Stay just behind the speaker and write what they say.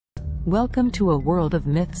Welcome to a world of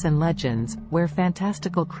myths and legends, where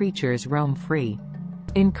fantastical creatures roam free.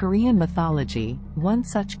 In Korean mythology, one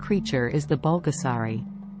such creature is the Bulgasari.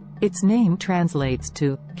 Its name translates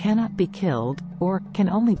to, cannot be killed, or, can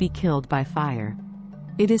only be killed by fire.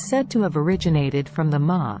 It is said to have originated from the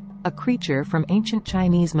Ma, a creature from ancient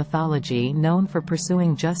Chinese mythology known for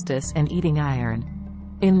pursuing justice and eating iron.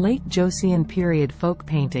 In late Joseon period folk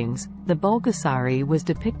paintings, the Bulgasari was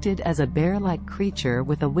depicted as a bear-like creature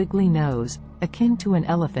with a wiggly nose, akin to an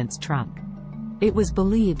elephant's trunk. It was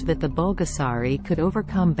believed that the Bulgasari could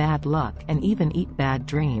overcome bad luck and even eat bad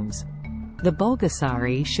dreams. The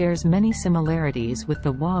Bulgasari shares many similarities with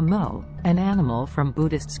the Wa-mo, an animal from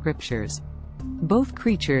Buddhist scriptures. Both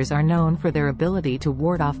creatures are known for their ability to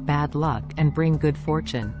ward off bad luck and bring good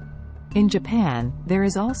fortune. In Japan, there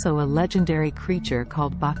is also a legendary creature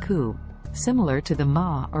called Baku, similar to the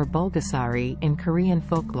Ma or Bulgasari in Korean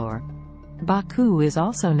folklore. Baku is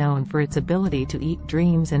also known for its ability to eat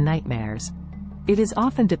dreams and nightmares. It is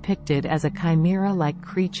often depicted as a chimera-like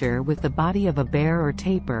creature with the body of a bear or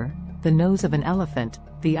tapir, the nose of an elephant,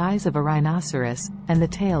 the eyes of a rhinoceros, and the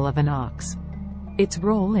tail of an ox. Its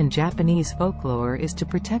role in Japanese folklore is to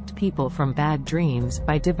protect people from bad dreams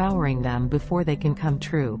by devouring them before they can come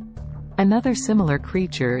true. Another similar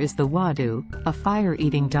creature is the wadu, a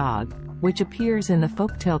fire-eating dog, which appears in the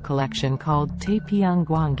folktale collection called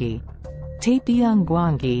Taepyeong-gwangi.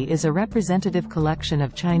 Taepyeong-gwangi is a representative collection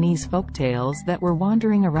of Chinese folktales that were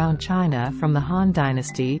wandering around China from the Han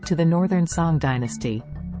Dynasty to the Northern Song Dynasty.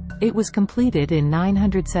 It was completed in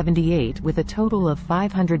 978 with a total of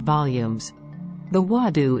 500 volumes. The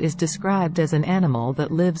wadu is described as an animal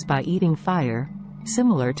that lives by eating fire,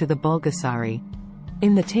 similar to the Bulgasari.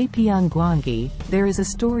 In the Taepyeong-gwangi, there is a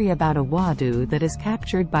story about a wadu that is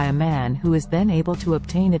captured by a man who is then able to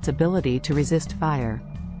obtain its ability to resist fire.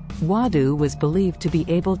 Wadu was believed to be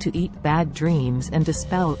able to eat bad dreams and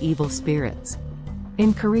dispel evil spirits.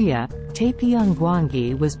 In Korea,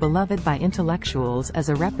 Taepyeong-gwangi was beloved by intellectuals as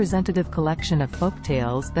a representative collection of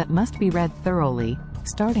folktales that must be read thoroughly,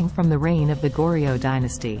 starting from the reign of the Goryeo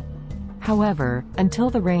dynasty. However,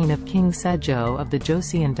 until the reign of King Sejong of the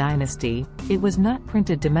Joseon dynasty, it was not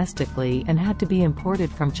printed domestically and had to be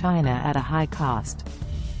imported from China at a high cost.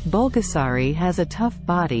 Bulgasari has a tough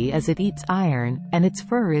body as it eats iron, and its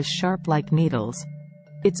fur is sharp like needles.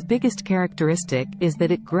 Its biggest characteristic is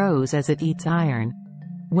that it grows as it eats iron.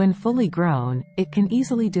 When fully grown, it can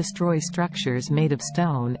easily destroy structures made of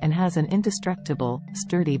stone and has an indestructible,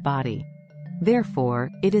 sturdy body.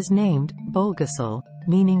 Therefore, it is named Bulgasal,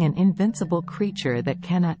 meaning an invincible creature that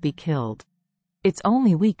cannot be killed. Its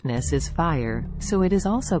only weakness is fire, so it is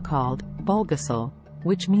also called Bulgasal,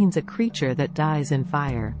 which means a creature that dies in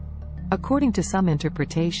fire. According to some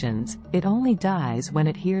interpretations, it only dies when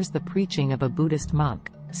it hears the preaching of a Buddhist monk,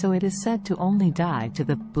 so it is said to only die to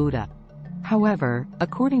the Buddha. However,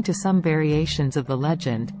 according to some variations of the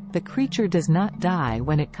legend, the creature does not die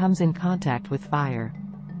when it comes in contact with fire.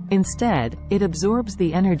 Instead, it absorbs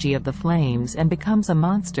the energy of the flames and becomes a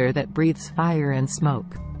monster that breathes fire and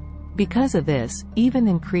smoke. Because of this, even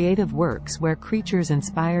in creative works where creatures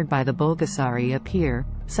inspired by the Bulgasari appear,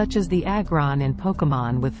 such as the Aggron in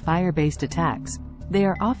Pokémon with fire-based attacks, they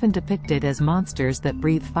are often depicted as monsters that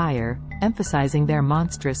breathe fire, emphasizing their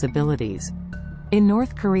monstrous abilities. In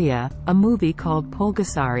North Korea, a movie called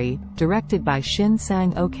Bulgasari, directed by Shin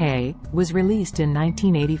Sang-ok, was released in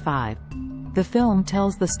 1985. The film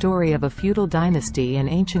tells the story of a feudal dynasty in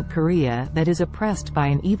ancient Korea that is oppressed by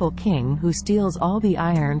an evil king who steals all the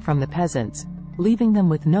iron from the peasants, leaving them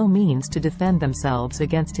with no means to defend themselves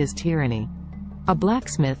against his tyranny. A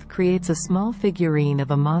blacksmith creates a small figurine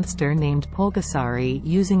of a monster named Bulgasari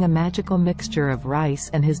using a magical mixture of rice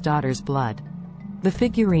and his daughter's blood. The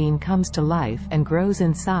figurine comes to life and grows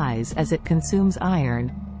in size as it consumes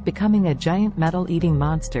iron, becoming a giant metal-eating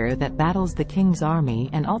monster that battles the king's army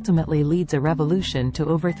and ultimately leads a revolution to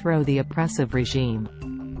overthrow the oppressive regime.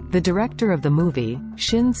 The director of the movie,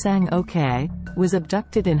 Shin Sang-ok, was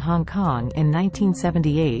abducted in Hong Kong in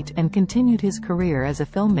 1978 and continued his career as a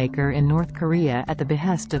filmmaker in North Korea at the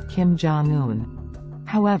behest of Kim Jong-un.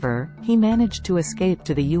 However, he managed to escape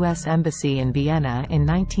to the U.S. Embassy in Vienna in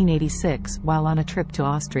 1986 while on a trip to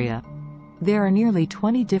Austria. There are nearly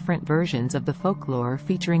 20 different versions of the folklore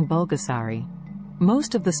featuring Bulgasari.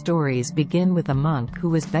 Most of the stories begin with a monk who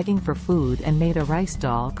was begging for food and made a rice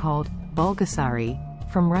doll called Bulgasari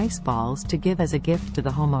from rice balls to give as a gift to the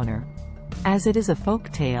homeowner. As it is a folk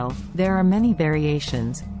tale, there are many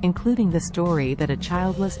variations, including the story that a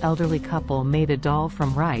childless elderly couple made a doll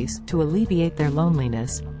from rice to alleviate their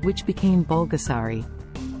loneliness, which became Bulgasari.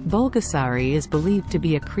 Bulgasari is believed to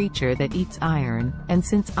be a creature that eats iron, and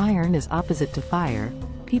since iron is opposite to fire,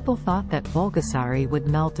 people thought that Bulgasari would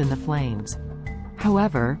melt in the flames.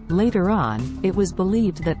 However, later on, it was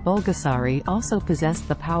believed that Bulgasari also possessed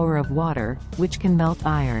the power of water, which can melt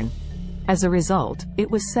iron. As a result, it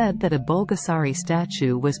was said that a Bulgasari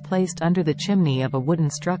statue was placed under the chimney of a wooden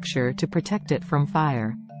structure to protect it from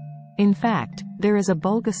fire. In fact, there is a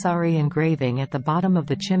Bulgasari engraving at the bottom of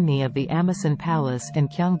the chimney of the Amasan Palace and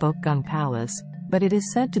Gyeongbokgung Palace, but it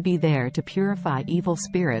is said to be there to purify evil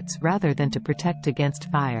spirits rather than to protect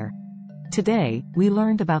against fire. Today, we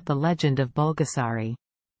learned about the legend of Bulgasari.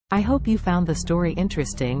 I hope you found the story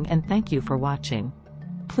interesting and thank you for watching.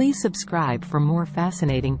 Please subscribe for more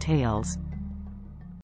fascinating tales.